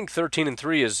I think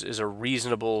 13-3 is a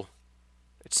reasonable,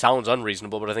 it sounds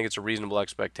unreasonable, but I think it's a reasonable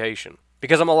expectation.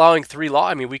 Because I'm allowing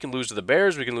I mean, we can lose to the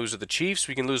Bears, we can lose to the Chiefs,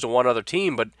 we can lose to one other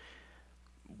team, but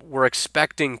we're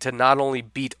expecting to not only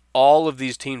beat all of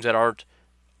these teams that aren't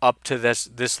up to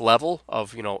this level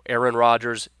of, Aaron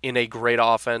Rodgers in a great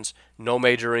offense, no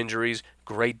major injuries,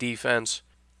 great defense.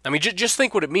 I mean, just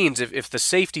think what it means if the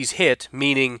safeties hit,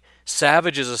 meaning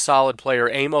Savage is a solid player,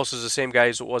 Amos is the same guy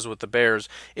as it was with the Bears.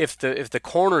 If the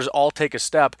corners all take a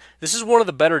step, this is one of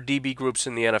the better DB groups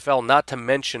in the NFL, not to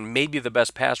mention maybe the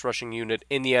best pass rushing unit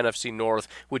in the NFC North,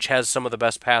 which has some of the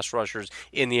best pass rushers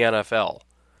in the NFL.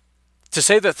 To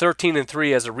say that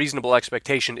 13-3 as a reasonable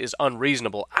expectation is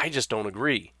unreasonable, I just don't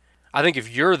agree. I think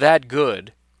if you're that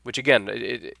good, which again,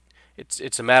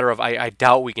 it's a matter of I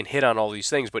doubt we can hit on all these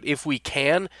things, but if we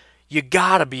can, you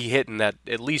gotta be hitting that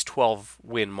at least 12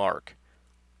 win mark.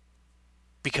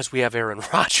 Because we have Aaron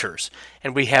Rodgers,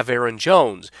 and we have Aaron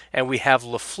Jones, and we have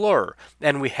LaFleur,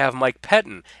 and we have Mike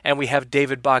Pettin, and we have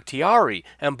David Bakhtiari,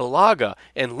 and Balaga,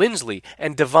 and Lindsley,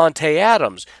 and Devontae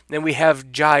Adams, and we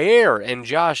have Jair, and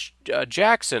Josh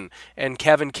Jackson, and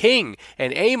Kevin King,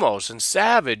 and Amos, and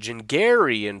Savage, and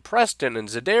Gary, and Preston, and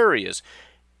Za'Darius.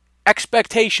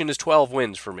 Expectation is 12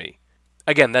 wins for me.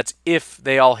 Again, that's if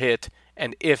they all hit,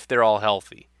 and if they're all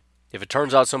healthy. If it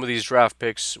turns out some of these draft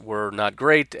picks were not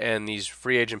great and these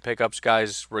free agent pickups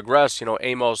guys regress,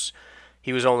 Amos,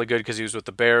 he was only good because he was with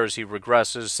the Bears. He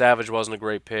regresses. Savage wasn't a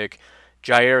great pick.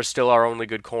 Jair is still our only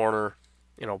good corner.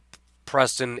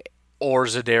 Preston or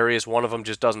Za'Darius, one of them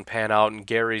just doesn't pan out, and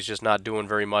Gary's just not doing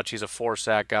very much. He's a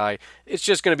 4-sack guy. It's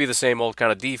just going to be the same old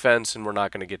kind of defense, and we're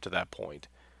not going to get to that point.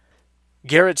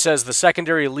 Garrett says the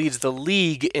secondary leads the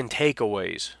league in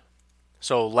takeaways.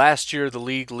 So last year, the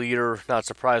league leader, not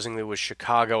surprisingly, was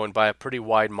Chicago, and by a pretty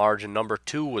wide margin. Number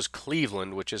 2 was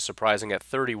Cleveland, which is surprising at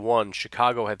 31.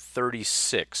 Chicago had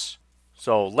 36.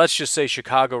 So let's just say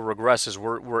Chicago regresses.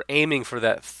 We're aiming for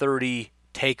that 30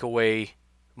 takeaway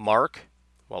mark.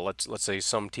 Well, let's say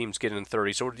some teams get in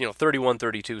 30. So 31,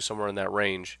 32, somewhere in that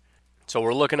range. So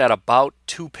we're looking at about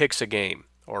 2 picks a game,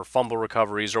 or fumble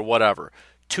recoveries, or whatever.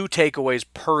 2 takeaways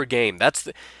per game.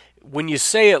 When you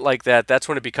say it like that, that's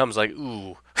when it becomes like,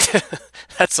 ooh,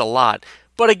 that's a lot.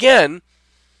 But again,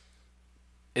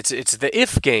 it's the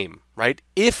if game, right?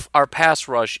 If our pass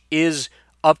rush is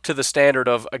up to the standard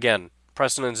of, again,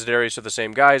 Preston and Za'Darius are the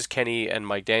same guys, Kenny and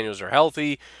Mike Daniels are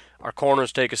healthy, our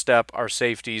corners take a step, our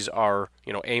safeties are,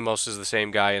 Amos is the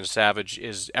same guy, and Savage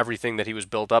is everything that he was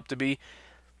built up to be.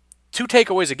 2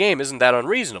 takeaways a game isn't that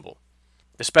unreasonable.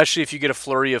 Especially if you get a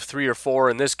flurry of 3 or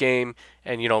 4 in this game,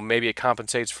 and maybe it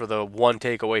compensates for the 1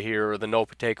 takeaway here or the no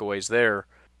takeaways there.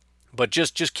 But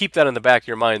just keep that in the back of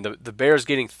your mind. The Bears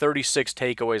getting 36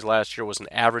 takeaways last year was an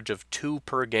average of 2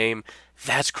 per game.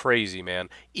 That's crazy, man.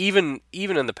 Even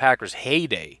in the Packers'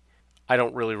 heyday, I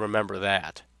don't really remember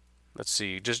that. Let's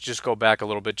see. Just go back a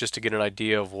little bit just to get an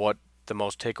idea of what the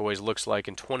most takeaways looks like.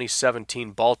 In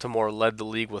 2017, Baltimore led the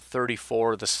league with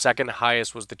 34. The second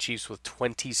highest was the Chiefs with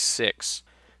 26.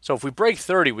 So if we break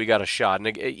 30, we got a shot.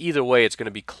 And either way, it's going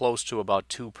to be close to about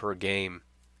 2 per game.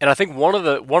 And I think one of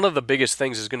the biggest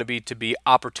things is going to be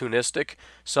opportunistic,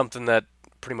 something that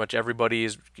pretty much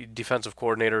everybody's defensive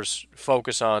coordinators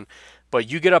focus on. But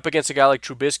you get up against a guy like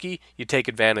Trubisky, you take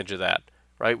advantage of that,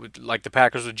 right? Like the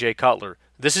Packers with Jay Cutler.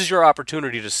 This is your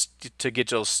opportunity to get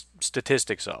those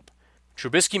statistics up.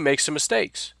 Trubisky makes some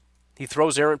mistakes. He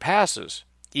throws errant passes.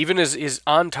 Even is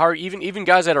on target, even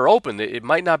guys that are open, it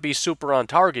might not be super on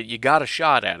target. You got a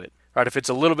shot at it, right? If it's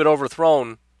a little bit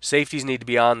overthrown, safeties need to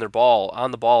be on the ball,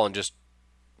 and just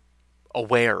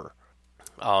aware.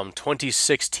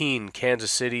 2016, Kansas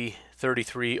City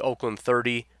 33, Oakland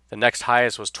 30. The next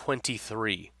highest was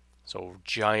 23. So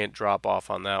giant drop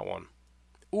off on that one.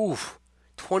 Oof.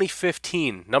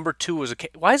 2015, number 2 was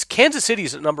why is Kansas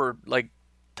City's number like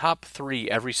top 3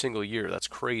 every single year? That's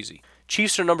crazy.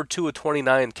 Chiefs are number 2 with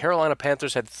 29. Carolina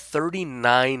Panthers had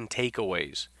 39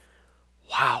 takeaways.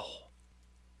 Wow.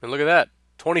 And look at that.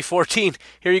 2014,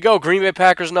 here you go. Green Bay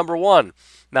Packers number 1.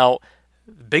 Now,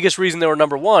 the biggest reason they were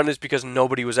number 1 is because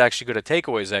nobody was actually good at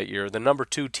takeaways that year. The number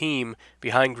 2 team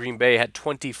behind Green Bay had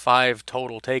 25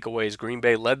 total takeaways. Green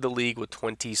Bay led the league with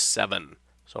 27.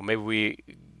 So maybe we,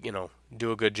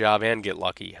 do a good job and get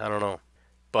lucky. I don't know.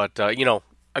 But,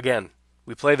 again,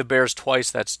 we play the Bears twice.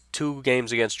 That's 2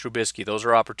 games against Trubisky. Those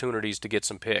are opportunities to get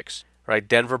some picks, right?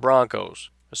 Denver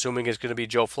Broncos, assuming it's going to be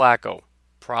Joe Flacco,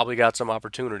 probably got some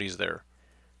opportunities there.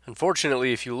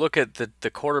 Unfortunately, if you look at the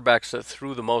quarterbacks that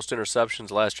threw the most interceptions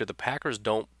last year, the Packers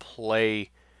don't play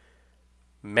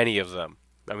many of them.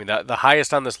 I mean, the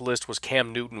highest on this list was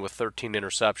Cam Newton with 13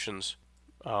 interceptions,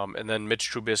 and then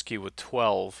Mitch Trubisky with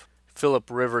 12.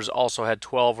 Phillip Rivers also had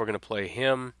 12. We're going to play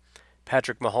him.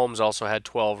 Patrick Mahomes also had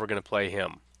 12. We're going to play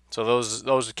him. So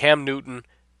those Cam Newton,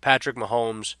 Patrick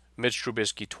Mahomes, Mitch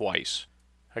Trubisky twice.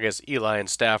 I guess Eli and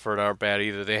Stafford aren't bad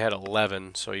either. They had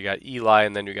 11. So you got Eli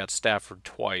and then you got Stafford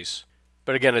twice.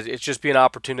 But again, it's just being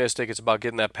opportunistic. It's about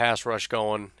getting that pass rush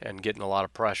going and getting a lot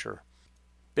of pressure.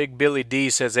 Big Billy D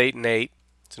says 8-8.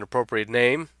 It's an appropriate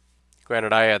name.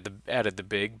 Granted, I added the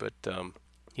big, but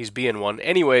he's being one.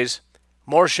 Anyways,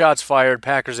 more shots fired.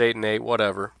 Packers 8-8.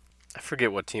 Whatever. I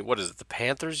forget what team. What is it? The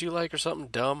Panthers you like or something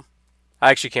dumb?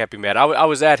 I actually can't be mad. I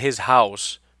was at his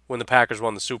house when the Packers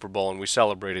won the Super Bowl and we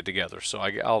celebrated together, so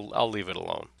I'll leave it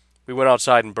alone. We went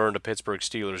outside and burned a Pittsburgh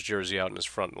Steelers jersey out in his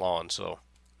front lawn, so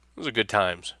those are good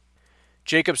times.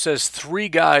 Jacob says 3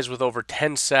 guys with over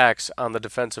 10 sacks on the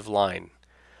defensive line.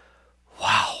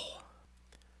 Wow.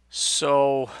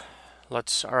 So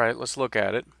let's look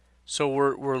at it. So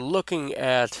we're looking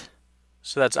at,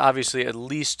 so that's obviously at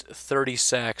least 30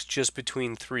 sacks just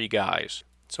between 3 guys.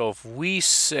 So if we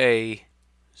say,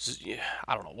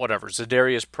 I don't know, whatever,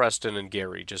 Zadarius, Preston, and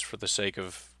Gary, just for the sake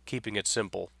of keeping it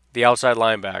simple, the outside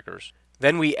linebackers.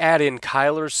 Then we add in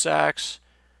Kyler's sacks,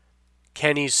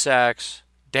 Kenny's sacks,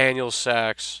 Daniel's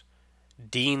sacks,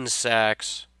 Dean's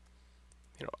sacks,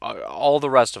 all the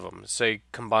rest of them, say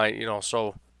combined,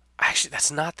 so actually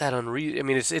that's not that unreasonable. I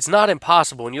mean, it's not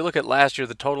impossible. When you look at last year,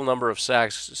 the total number of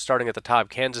sacks starting at the top,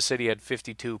 Kansas City had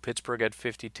 52, Pittsburgh had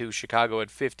 52, Chicago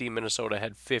had 50, Minnesota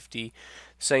had 50,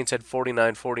 Saints had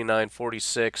 49,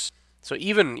 46. So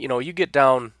even, you get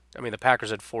down, the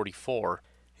Packers had 44.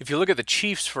 If you look at the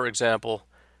Chiefs, for example,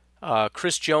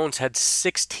 Chris Jones had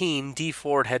 16, Dee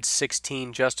Ford had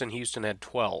 16, Justin Houston had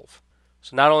 12.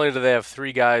 So not only do they have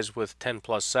 3 guys with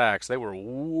 10-plus sacks, they were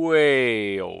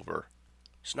way over.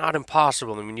 It's not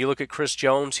impossible. I mean, you look at Chris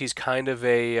Jones, he's kind of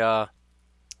a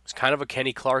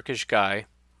Kenny Clark-ish guy.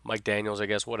 Mike Daniels, I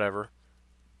guess, whatever.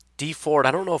 Dee Ford,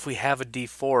 I don't know if we have a Dee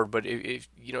Ford, but if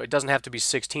it doesn't have to be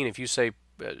 16. If you say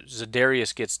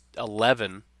Zadarius gets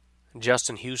 11,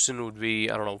 Justin Houston would be,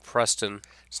 Preston.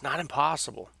 It's not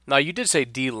impossible. Now, you did say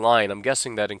D-line. I'm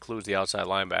guessing that includes the outside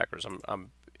linebackers.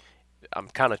 I'm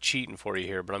kind of cheating for you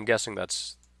here, but I'm guessing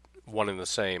that's one and the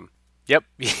same. Yep,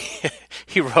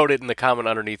 he wrote it in the comment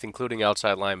underneath, including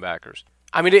outside linebackers.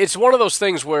 I mean, it's one of those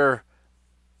things where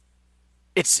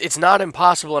it's not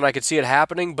impossible and I could see it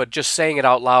happening, but just saying it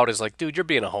out loud is like, dude, you're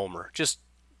being a homer. Just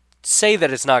say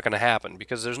that it's not going to happen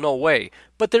because there's no way.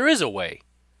 But there is a way.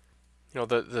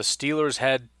 The Steelers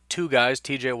had 2 guys,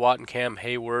 TJ Watt and Cam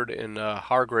Hayward, and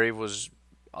Hargrave was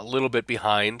a little bit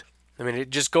behind. I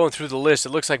mean, just going through the list,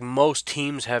 it looks like most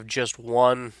teams have just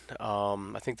 1.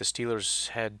 I think the Steelers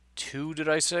had 2, did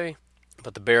I say?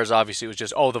 But the Bears, obviously, was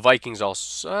just... the Vikings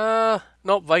also...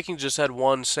 nope, Vikings just had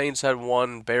 1. Saints had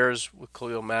 1. Bears with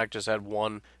Khalil Mack just had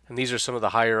 1. And these are some of the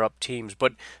higher-up teams.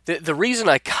 But the reason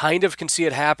I kind of can see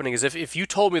it happening is if you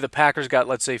told me the Packers got,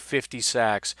 let's say, 50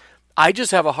 sacks, I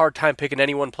just have a hard time picking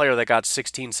any one player that got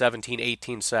 16, 17,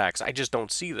 18 sacks. I just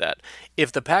don't see that.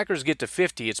 If the Packers get to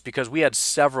 50, it's because we had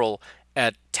several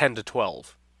at 10 to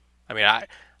 12. I mean,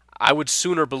 I would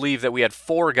sooner believe that we had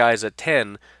 4 guys at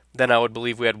 10 than I would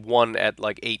believe we had 1 at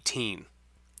like 18.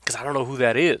 Because I don't know who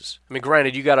that is. I mean,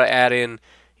 granted, you got to add in,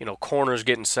 corners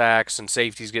getting sacks and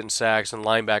safeties getting sacks and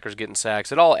linebackers getting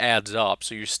sacks. It all adds up.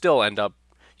 So you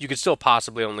could still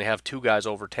possibly only have 2 guys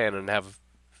over 10 and have,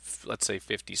 let's say,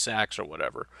 50 sacks or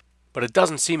whatever. But it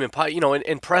doesn't seem impossible.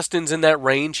 And Preston's in that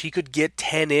range. He could get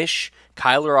 10-ish.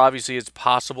 Kyler, obviously, it's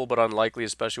possible, but unlikely,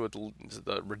 especially with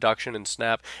the reduction in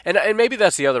snap. And maybe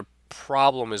that's the other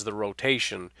problem is the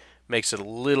rotation makes it a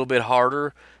little bit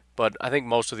harder. But I think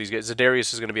most of these guys,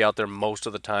 Za'Darius is going to be out there most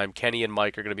of the time. Kenny and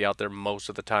Mike are going to be out there most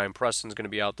of the time. Preston's going to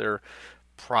be out there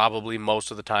probably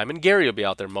most of the time. And Gary will be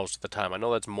out there most of the time. I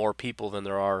know that's more people than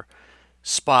there are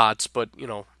spots, but,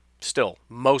 still,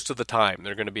 most of the time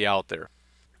they're going to be out there.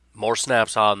 More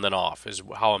snaps on than off is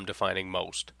how I'm defining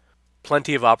most.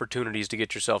 Plenty of opportunities to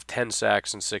get yourself 10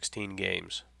 sacks in 16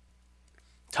 games.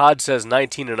 Todd says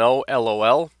 19-0,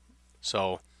 LOL.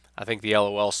 So I think the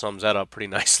LOL sums that up pretty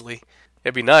nicely.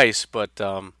 It'd be nice, but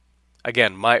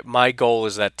again, my goal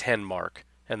is that 10 mark,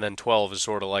 and then 12 is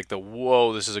sort of like the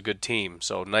whoa, this is a good team.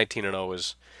 So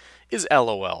 19-0 is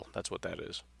LOL. That's what that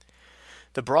is.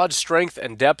 The broad strength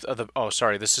and depth of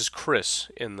this is Chris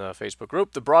in the Facebook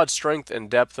group. The broad strength and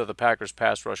depth of the Packers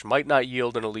pass rush might not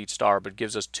yield an elite star, but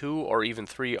gives us 2 or even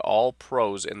 3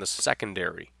 all-pros in the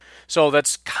secondary. So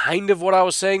that's kind of what I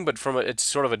was saying, but it's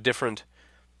sort of a different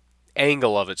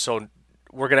angle of it. So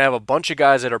we're going to have a bunch of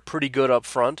guys that are pretty good up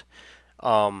front,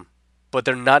 but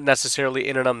they're not necessarily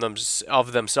in and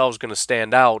of themselves going to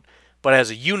stand out. But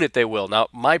as a unit, they will. Now,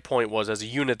 my point was, as a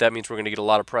unit, that means we're going to get a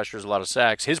lot of pressures, a lot of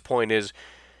sacks. His point is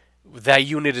that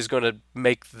unit is going to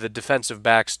make the defensive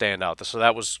back stand out.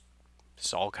 So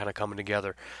it's all kind of coming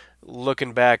together.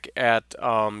 Looking back at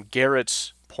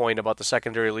Garrett's point about the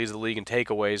secondary leads the league in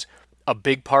takeaways, a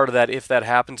big part of that, if that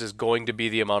happens, is going to be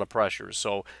the amount of pressures.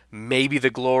 So maybe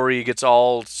the glory gets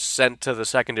all sent to the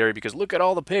secondary because look at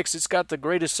all the picks. It's got the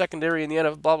greatest secondary in the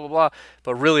NFL, blah, blah, blah.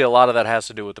 But really a lot of that has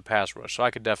to do with the pass rush. So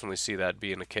I could definitely see that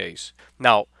being the case.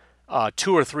 Now,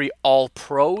 2 or 3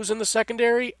 all-pros in the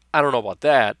secondary, I don't know about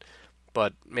that.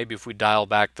 But maybe if we dial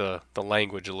back the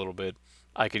language a little bit,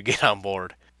 I could get on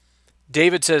board.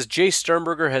 David says Jace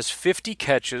Sternberger has 50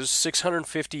 catches,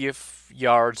 650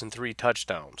 yards, and 3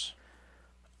 touchdowns.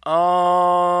 It's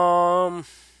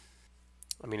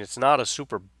not a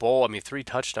Super Bowl. 3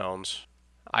 touchdowns.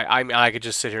 I could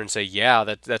just sit here and say, yeah,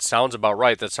 that sounds about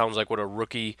right. That sounds like what a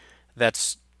rookie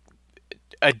that's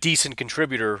a decent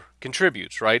contributor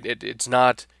contributes, right? It's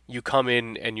not you come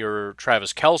in and you're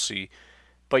Travis Kelce,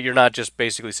 but you're not just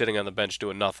basically sitting on the bench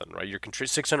doing nothing, right?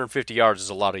 650 yards is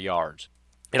a lot of yards.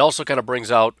 It also kind of brings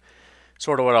out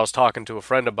sort of what I was talking to a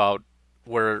friend about,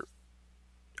 where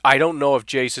I don't know if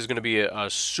Jace is going to be a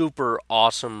super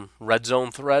awesome red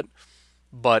zone threat,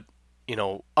 but,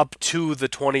 up to the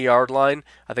 20-yard line,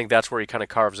 I think that's where he kind of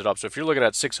carves it up. So if you're looking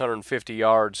at 650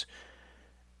 yards,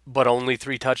 but only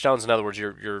 3 touchdowns, in other words,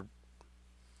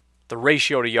 the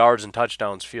ratio to yards and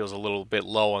touchdowns feels a little bit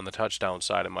low on the touchdown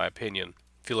side, in my opinion.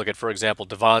 If you look at, for example,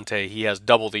 Devontae, he has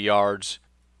double the yards,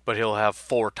 but he'll have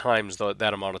 4 times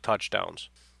that amount of touchdowns.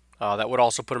 That would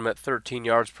also put him at 13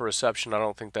 yards per reception. I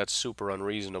don't think that's super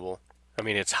unreasonable.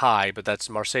 It's high, but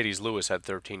that's Mercedes Lewis had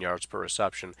 13 yards per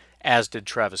reception, as did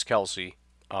Travis Kelce.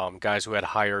 Guys who had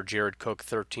higher, Jared Cook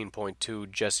 13.2,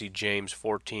 Jesse James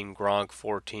 14, Gronk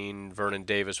 14, Vernon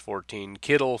Davis 14,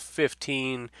 Kittle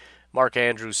 15, Mark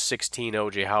Andrews 16,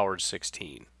 O.J. Howard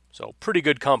 16. So pretty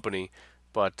good company.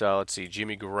 But let's see,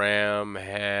 Jimmy Graham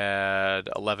had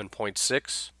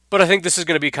 11.6. But I think this is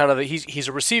going to be kind of he's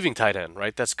a receiving tight end,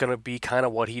 right? That's going to be kind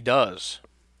of what he does.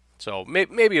 So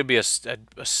maybe it'll be a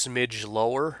smidge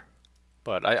lower,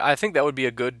 but I think that would be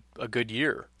a good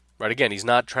year, right? Again, he's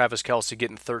not Travis Kelce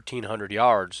getting 1,300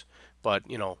 yards, but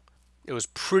it was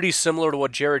pretty similar to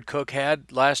what Jared Cook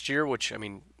had last year. Which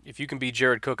if you can beat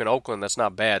Jared Cook in Oakland, that's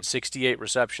not bad. 68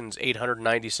 receptions,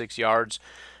 896 yards.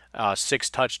 6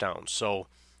 touchdowns, so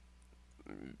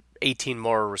 18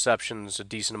 more receptions, a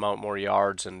decent amount more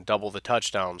yards, and double the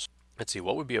touchdowns. Let's see,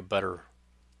 what would be a better?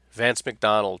 Vance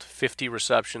McDonald, 50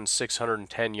 receptions,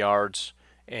 610 yards,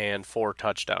 and 4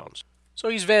 touchdowns. So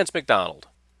he's Vance McDonald.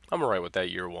 I'm all right with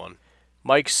that year one.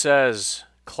 Mike says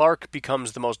Clark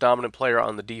becomes the most dominant player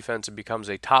on the defense and becomes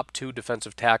a top 2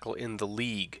 defensive tackle in the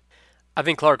league. I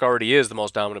think Clark already is the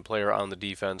most dominant player on the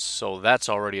defense, so that's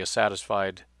already a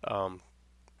satisfied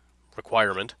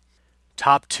requirement.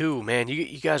 Top 2, man,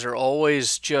 you guys are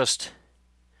always just...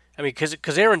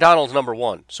 because Aaron Donald's number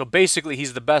 1. So basically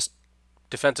he's the best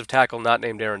defensive tackle not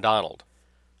named Aaron Donald.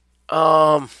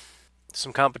 Some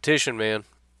competition, man.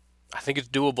 I think it's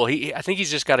doable. I think he's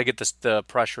just got to get the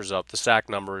pressures up. The sack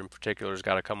number in particular has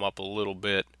got to come up a little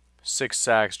bit. 6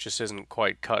 sacks just isn't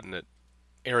quite cutting it.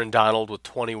 Aaron Donald with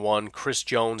 21. Chris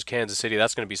Jones, Kansas City.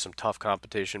 That's going to be some tough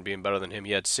competition, being better than him.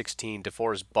 He had 16.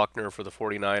 DeForest Buckner for the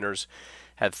 49ers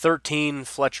had 13.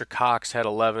 Fletcher Cox had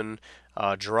 11.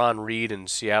 Jerron Reed in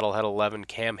Seattle had 11.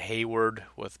 Cam Hayward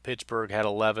with Pittsburgh had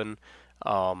 11.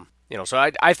 So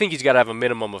I think he's got to have a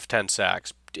minimum of 10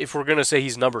 sacks. If we're going to say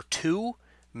he's number 2,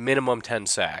 minimum 10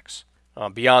 sacks.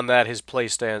 Beyond that, his play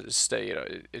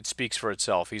it speaks for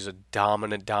itself. He's a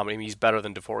dominant. I mean, he's better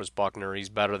than DeForest Buckner. He's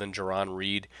better than Jaron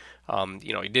Reed.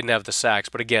 He didn't have the sacks,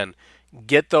 but again,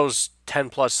 get those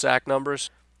 10-plus sack numbers,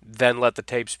 then let the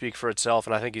tape speak for itself,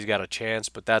 and I think he's got a chance.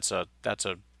 But that's a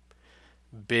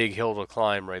big hill to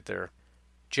climb right there.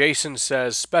 Jason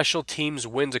says special teams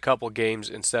wins a couple games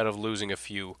instead of losing a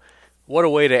few. What a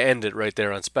way to end it right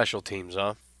there on special teams,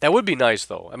 huh? That would be nice,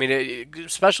 though. I mean,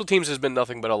 special teams has been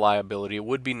nothing but a liability. It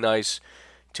would be nice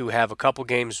to have a couple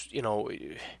games,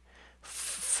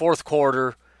 fourth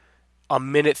quarter, a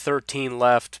minute 13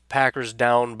 left, Packers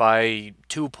down by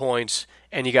 2 points,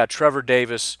 and you got Trevor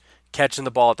Davis catching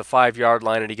the ball at the 5-yard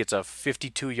line, and he gets a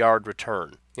 52-yard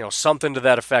return. Something to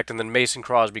that effect, and then Mason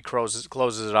Crosby closes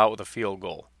it out with a field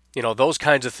goal. Those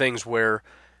kinds of things where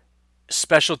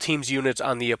special teams units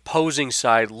on the opposing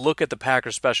side look at the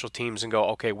Packers special teams and go,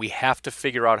 okay, we have to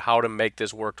figure out how to make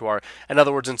this work to our... In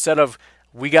other words, instead of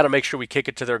we got to make sure we kick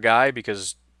it to their guy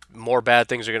because more bad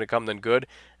things are going to come than good,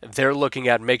 they're looking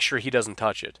at make sure he doesn't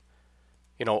touch it.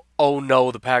 Oh no,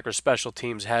 the Packers special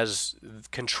teams has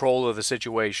control of the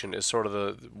situation is sort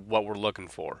of what we're looking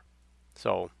for.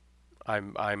 So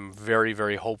I'm very,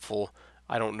 very hopeful.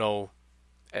 I don't know,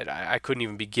 and I couldn't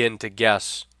even begin to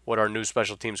guess what our new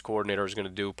special teams coordinator is going to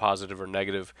do, positive or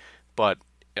negative, but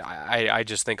I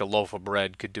just think a loaf of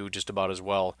bread could do just about as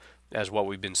well as what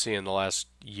we've been seeing the last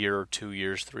year, 2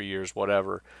 years, 3 years,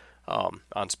 whatever,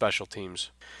 on special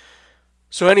teams.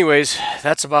 So anyways,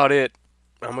 that's about it.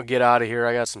 I'm going to get out of here.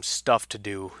 I got some stuff to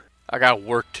do. I got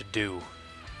work to do.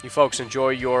 You folks enjoy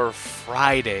your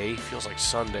Friday. Feels like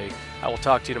Sunday. I will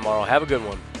talk to you tomorrow. Have a good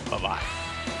one. Bye-bye.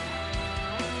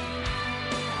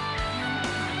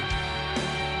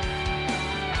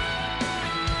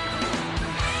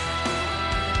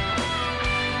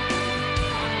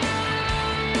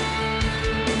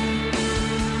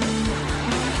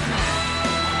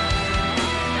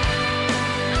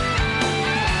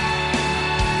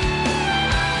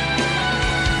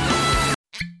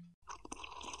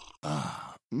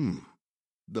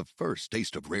 The first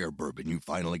taste of rare bourbon you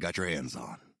finally got your hands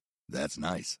on. That's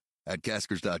nice. At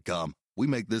Caskers.com, we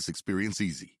make this experience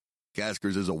easy.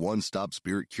 Caskers is a one-stop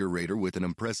spirit curator with an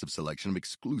impressive selection of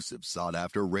exclusive,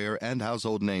 sought-after, rare, and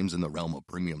household names in the realm of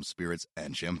premium spirits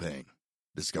and champagne.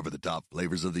 Discover the top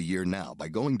flavors of the year now by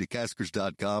going to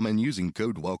Caskers.com and using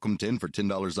code WELCOME10 for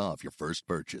 $10 off your first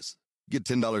purchase. Get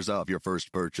 $10 off your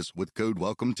first purchase with code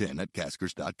WELCOME10 at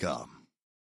Caskers.com.